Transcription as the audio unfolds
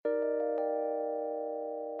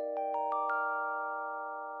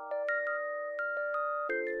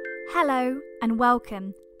Hello and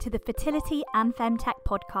welcome to the Fertility and Femtech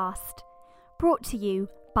podcast, brought to you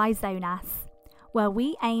by Zonas, where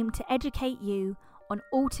we aim to educate you on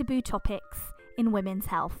all taboo topics in women's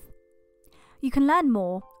health. You can learn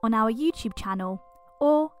more on our YouTube channel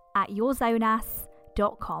or at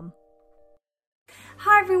yourzonas.com.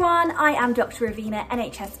 Hi everyone, I am Dr. Ravina,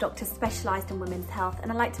 NHS doctor specialised in women's health, and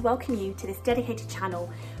I'd like to welcome you to this dedicated channel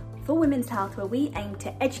for women's health where we aim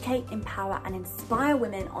to educate, empower and inspire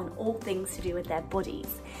women on all things to do with their bodies.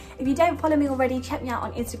 If you don't follow me already, check me out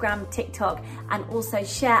on Instagram, TikTok, and also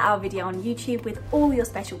share our video on YouTube with all your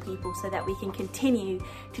special people so that we can continue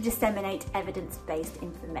to disseminate evidence-based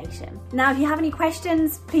information. Now, if you have any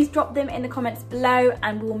questions, please drop them in the comments below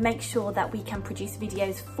and we'll make sure that we can produce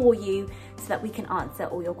videos for you so that we can answer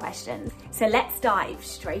all your questions. So let's dive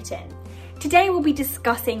straight in. Today we'll be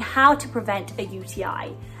discussing how to prevent a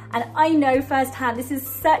UTI. And I know firsthand this is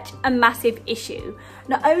such a massive issue.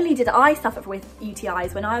 Not only did I suffer with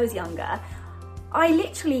UTIs when I was younger, I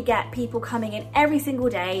literally get people coming in every single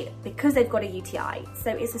day because they've got a UTI.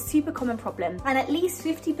 So it's a super common problem, and at least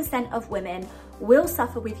 50% of women will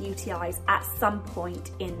suffer with UTIs at some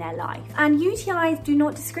point in their life. And UTIs do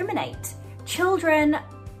not discriminate. Children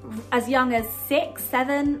as young as 6,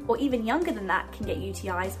 7, or even younger than that can get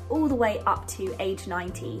UTIs all the way up to age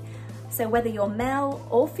 90. So whether you're male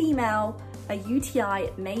or female, a UTI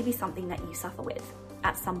may be something that you suffer with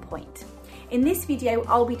at some point. In this video,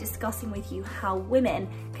 I'll be discussing with you how women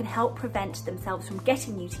can help prevent themselves from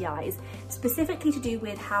getting UTIs, specifically to do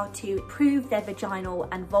with how to improve their vaginal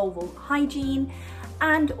and vulval hygiene,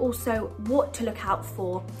 and also what to look out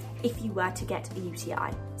for if you were to get a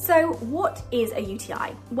UTI. So what is a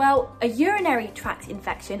UTI? Well, a urinary tract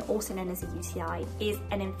infection, also known as a UTI, is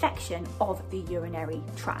an infection of the urinary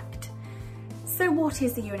tract. So what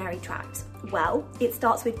is the urinary tract? Well, it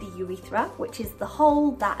starts with the urethra, which is the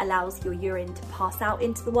hole that allows your urine to pass out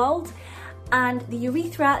into the world. And the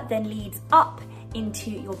urethra then leads up into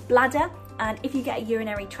your bladder. And if you get a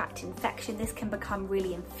urinary tract infection, this can become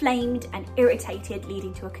really inflamed and irritated,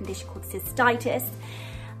 leading to a condition called cystitis.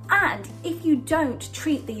 And if you don't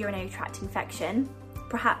treat the urinary tract infection,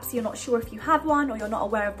 perhaps you're not sure if you have one or you're not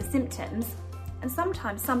aware of the symptoms, and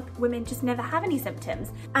sometimes some women just never have any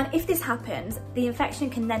symptoms. And if this happens, the infection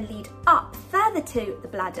can then lead up further to the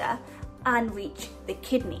bladder and reach the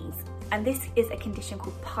kidneys. And this is a condition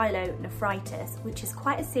called pyelonephritis, which is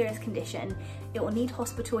quite a serious condition. It will need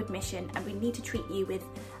hospital admission, and we need to treat you with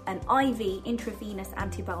an IV, intravenous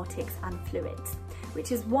antibiotics and fluids,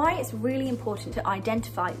 which is why it's really important to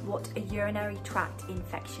identify what a urinary tract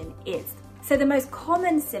infection is. So the most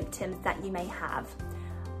common symptoms that you may have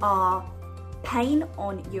are pain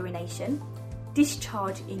on urination,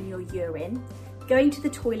 discharge in your urine, going to the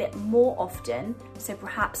toilet more often, so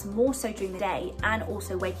perhaps more so during the day, and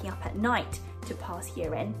also waking up at night to pass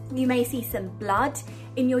urine. You may see some blood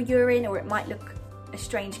in your urine, or it might look a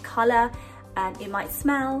strange colour, and it might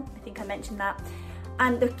smell. I think I mentioned that.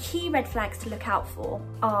 And the key red flags to look out for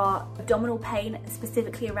are abdominal pain,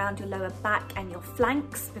 specifically around your lower back and your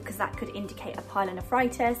flanks, because that could indicate a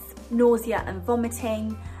pyelonephritis, nausea and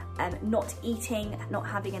vomiting, not eating, not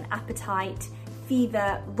having an appetite,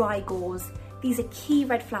 fever, rigors. These are key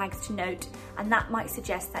red flags to note, and that might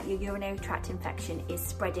suggest that your urinary tract infection is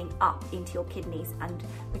spreading up into your kidneys and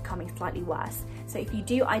becoming slightly worse. So if you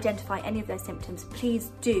do identify any of those symptoms,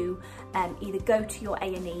 please do either go to your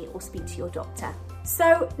A&E or speak to your doctor.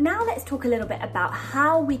 So now let's talk a little bit about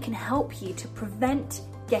how we can help you to prevent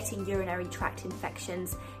getting urinary tract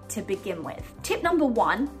infections to begin with. Tip number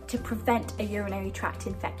 1 to prevent a urinary tract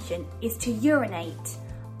infection is to urinate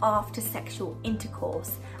after sexual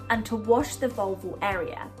intercourse and to wash the vulval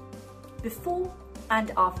area before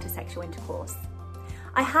and after sexual intercourse.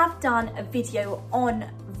 I have done a video on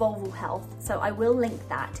vulval health, so I will link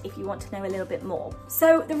that if you want to know a little bit more.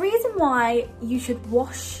 So the reason why you should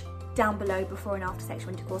wash down below before and after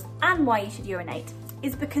sexual intercourse, and why you should urinate,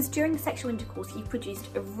 is because during sexual intercourse you've produced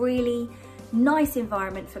a really nice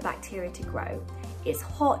environment for bacteria to grow. It's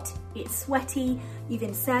hot, it's sweaty, you've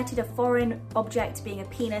inserted a foreign object, being a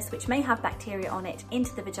penis, which may have bacteria on it,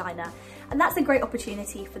 into the vagina. And that's a great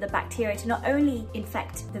opportunity for the bacteria to not only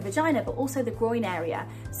infect the vagina, but also the groin area.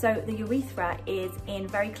 So the urethra is in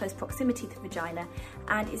very close proximity to the vagina,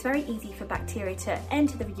 and it's very easy for bacteria to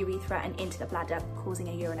enter the urethra and into the bladder, causing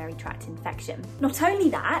a urinary tract infection. Not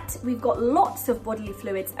only that, we've got lots of bodily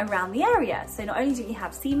fluids around the area. So not only do you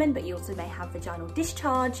have semen, but you also may have vaginal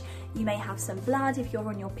discharge, you may have some blood if you're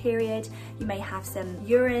on your period, you may have some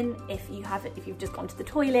urine if you've just gone to the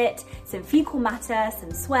toilet, some fecal matter,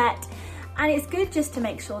 some sweat. And it's good just to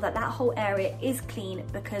make sure that that whole area is clean,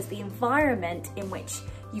 because the environment in which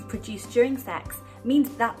you've produced during sex means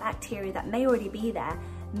that bacteria that may already be there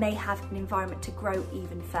may have an environment to grow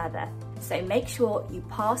even further. So make sure you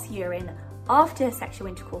pass urine after sexual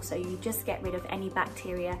intercourse so you just get rid of any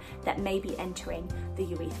bacteria that may be entering the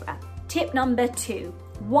urethra. Tip number 2,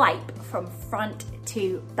 wipe from front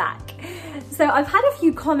to back. So I've had a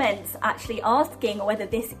few comments actually asking whether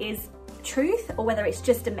this is truth or whether it's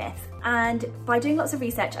just a myth. And by doing lots of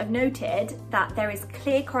research, I've noted that there is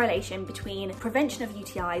clear correlation between prevention of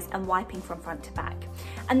UTIs and wiping from front to back.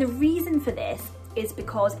 And the reason for this is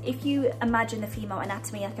because if you imagine the female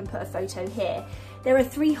anatomy, I can put a photo here, there are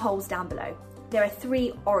 3 holes down below. There are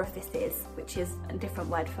 3 orifices, which is a different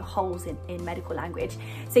word for holes in medical language.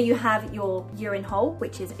 So you have your urine hole,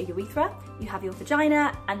 which is a urethra, you have your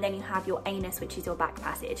vagina, and then you have your anus, which is your back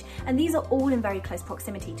passage. And these are all in very close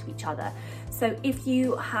proximity to each other. So if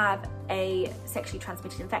you have a sexually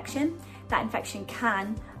transmitted infection, that infection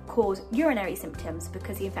can cause urinary symptoms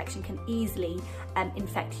because the infection can easily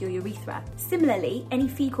infect your urethra. Similarly, any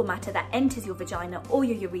fecal matter that enters your vagina or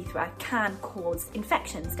your urethra can cause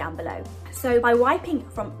infections down below. So by wiping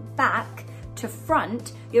from back to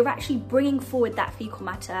front, you're actually bringing forward that fecal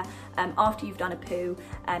matter after you've done a poo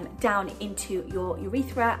down into your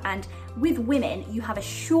urethra. And with women, you have a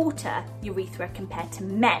shorter urethra compared to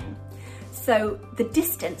men. So the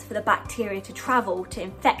distance for the bacteria to travel to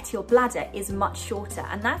infect your bladder is much shorter,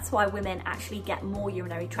 and that's why women actually get more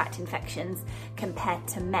urinary tract infections compared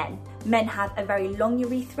to men. Men have a very long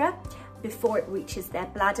urethra before it reaches their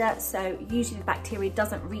bladder, so usually the bacteria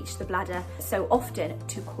doesn't reach the bladder so often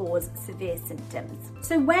to cause severe symptoms.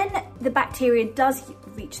 So when the bacteria does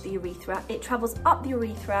reach the urethra, it travels up the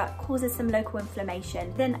urethra, causes some local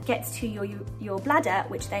inflammation, then gets to your bladder,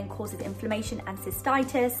 which then causes inflammation and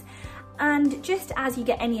cystitis. And just as you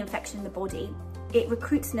get any infection in the body, it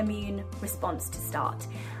recruits an immune response to start.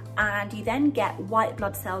 And you then get white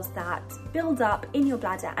blood cells that build up in your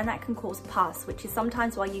bladder, and that can cause pus, which is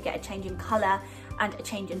sometimes why you get a change in colour and a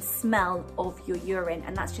change in smell of your urine.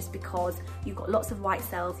 And that's just because you've got lots of white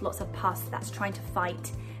cells, lots of pus that's trying to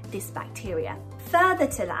fight this bacteria. Further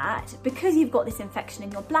to that, because you've got this infection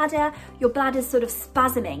in your bladder's sort of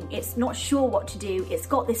spasming. It's not sure what to do. It's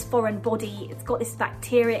got this foreign body, it's got this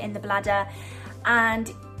bacteria in the bladder,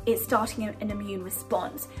 and it's starting an immune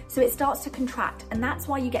response. So it starts to contract, and that's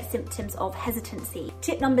why you get symptoms of hesitancy.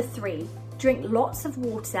 Tip number 3, drink lots of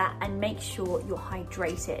water and make sure you're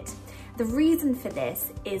hydrated. The reason for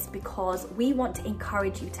this is because we want to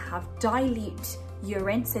encourage you to have dilute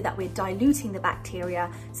urine, so that we're diluting the bacteria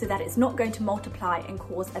so that it's not going to multiply and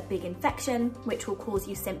cause a big infection, which will cause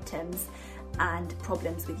you symptoms and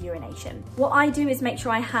problems with urination. What I do is make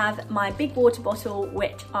sure I have my big water bottle,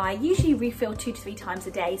 which I usually refill 2 to 3 times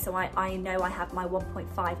a day, so I know I have my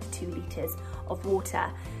 1.5 to 2 litres of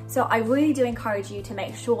water. So I really do encourage you to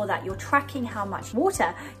make sure that you're tracking how much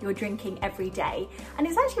water you're drinking every day. And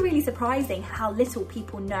it's actually really surprising how little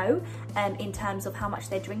people know in terms of how much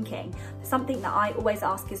they're drinking. Something that I always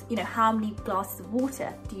ask is, how many glasses of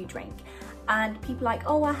water do you drink? And people are like,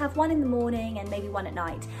 oh, I have 1 in the morning and maybe 1 at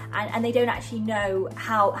night. And they don't actually know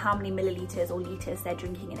how many millilitres or litres they're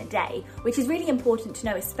drinking in a day, which is really important to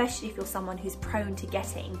know, especially if you're someone who's prone to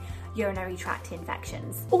getting urinary tract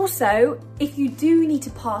infections. Also, if you do need to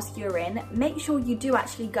pass urine, make sure you do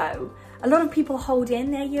actually go. A lot of people hold in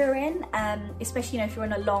their urine, especially if you're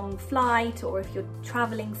on a long flight or if you're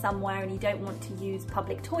traveling somewhere and you don't want to use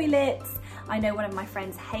public toilets. I know one of my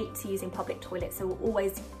friends hates using public toilets, so will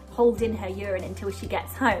always hold in her urine until she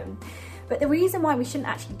gets home. But the reason why we shouldn't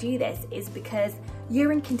actually do this is because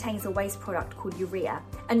urine contains a waste product called urea,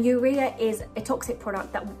 and urea is a toxic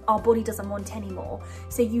product that our body doesn't want anymore.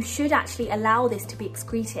 So you should actually allow this to be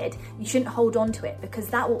excreted. You shouldn't hold on to it, because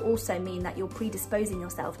that will also mean that you're predisposing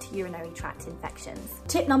yourself to urinary tract infections.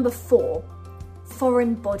 Tip number 4,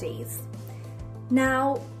 foreign bodies.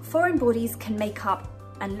 Now, foreign bodies can make up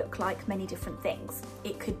and look like many different things.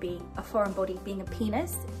 It could be a foreign body being a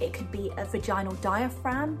penis, it could be a vaginal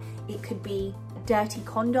diaphragm, it could be dirty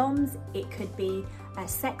condoms, it could be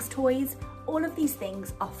sex toys. All of these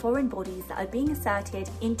things are foreign bodies that are being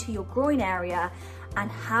inserted into your groin area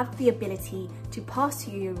and have the ability to pass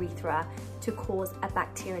through your urethra to cause a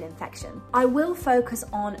bacterial infection. I will focus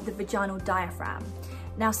on the vaginal diaphragm.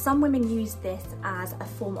 Now, some women use this as a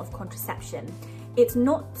form of contraception. It's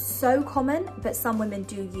not so common, but some women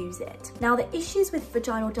do use it. Now, the issues with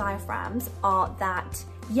vaginal diaphragms are that,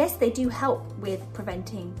 yes, they do help with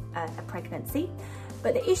preventing a pregnancy,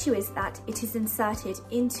 but the issue is that it is inserted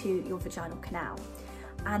into your vaginal canal.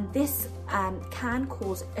 and this can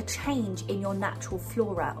cause a change in your natural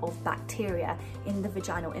flora of bacteria in the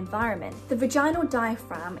vaginal environment. The vaginal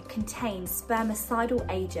diaphragm contains spermicidal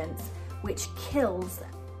agents which kills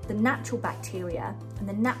the natural bacteria and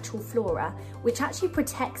the natural flora, which actually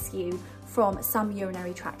protects you from some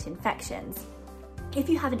urinary tract infections. If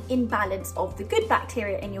you have an imbalance of the good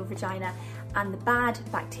bacteria in your vagina and the bad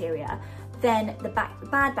bacteria, then the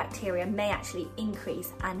bad bacteria may actually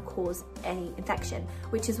increase and cause an infection,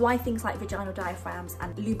 which is why things like vaginal diaphragms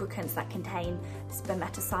and lubricants that contain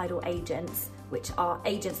spermaticidal agents, which are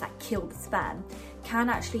agents that kill the sperm, can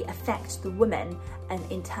actually affect the woman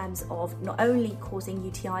in terms of not only causing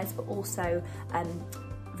UTIs but also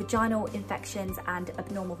vaginal infections and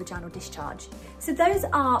abnormal vaginal discharge. So those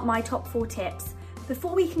are my top 4 tips.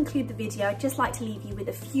 Before we conclude the video, I'd just like to leave you with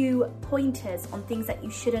a few pointers on things that you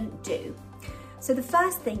shouldn't do. So the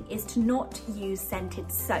first thing is to not use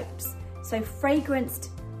scented soaps. So fragranced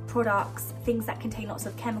products, things that contain lots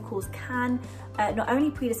of chemicals, can not only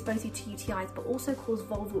predispose you to UTIs but also cause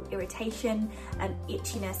vulval irritation and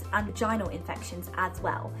itchiness and vaginal infections as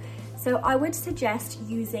well. So I would suggest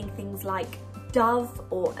using things like Dove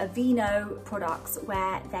or Aveeno products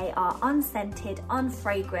where they are unscented,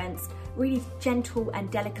 unfragranced, really gentle and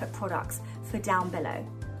delicate products for down below.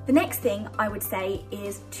 The next thing I would say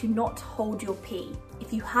is to not hold your pee.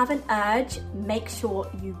 If you have an urge, make sure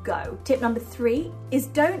you go. Tip number 3 is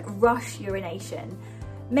don't rush urination.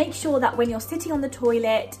 Make sure that when you're sitting on the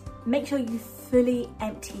toilet, make sure you fully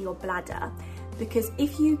empty your bladder, because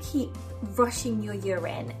if you keep rushing your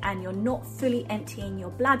urine and you're not fully emptying your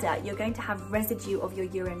bladder, you're going to have residue of your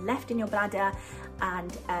urine left in your bladder,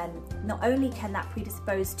 and not only can that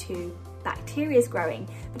predispose to bacteria's growing,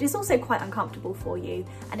 but it's also quite uncomfortable for you,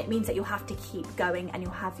 and it means that you'll have to keep going and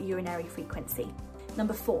you'll have urinary frequency.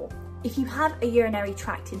 Number 4, if you have a urinary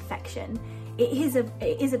tract infection, it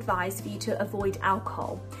is advised for you to avoid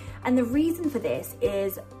alcohol. And the reason for this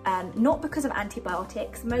is not because of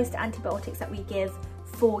antibiotics. Most antibiotics that we give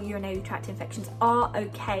for urinary tract infections are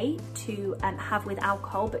okay to have with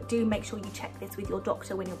alcohol, but do make sure you check this with your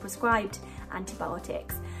doctor when you're prescribed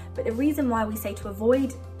antibiotics. But the reason why we say to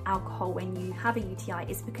avoid alcohol when you have a UTI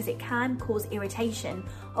is because it can cause irritation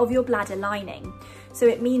of your bladder lining. So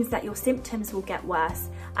it means that your symptoms will get worse,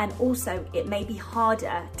 and also it may be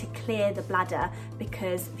harder to clear the bladder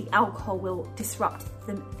because the alcohol will disrupt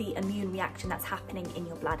the immune reaction that's happening in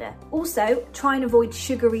your bladder. Also, try and avoid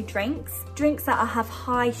sugary drinks. Drinks that have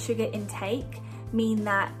high sugar intake mean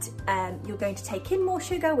that you're going to take in more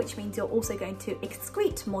sugar, which means you're also going to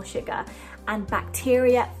excrete more sugar, and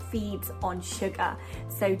bacteria feeds on sugar.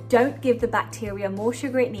 So don't give the bacteria more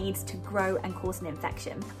sugar it needs to grow and cause an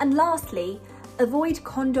infection. And lastly, avoid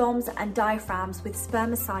condoms and diaphragms with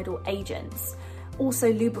spermicidal agents,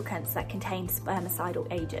 also lubricants that contain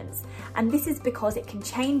spermicidal agents. And this is because it can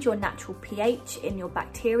change your natural pH in your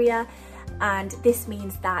bacteria, and this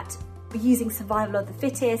means that using survival of the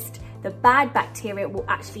fittest, the bad bacteria will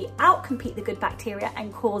actually outcompete the good bacteria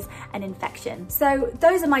and cause an infection. So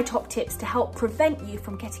those are my top tips to help prevent you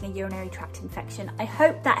from getting a urinary tract infection. I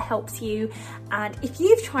hope that helps you, and if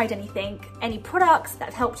you've tried any products that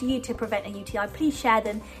have helped you to prevent a UTI, please share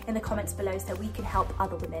them in the comments below so we can help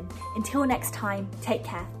other women. Until next time, take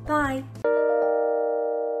care. Bye.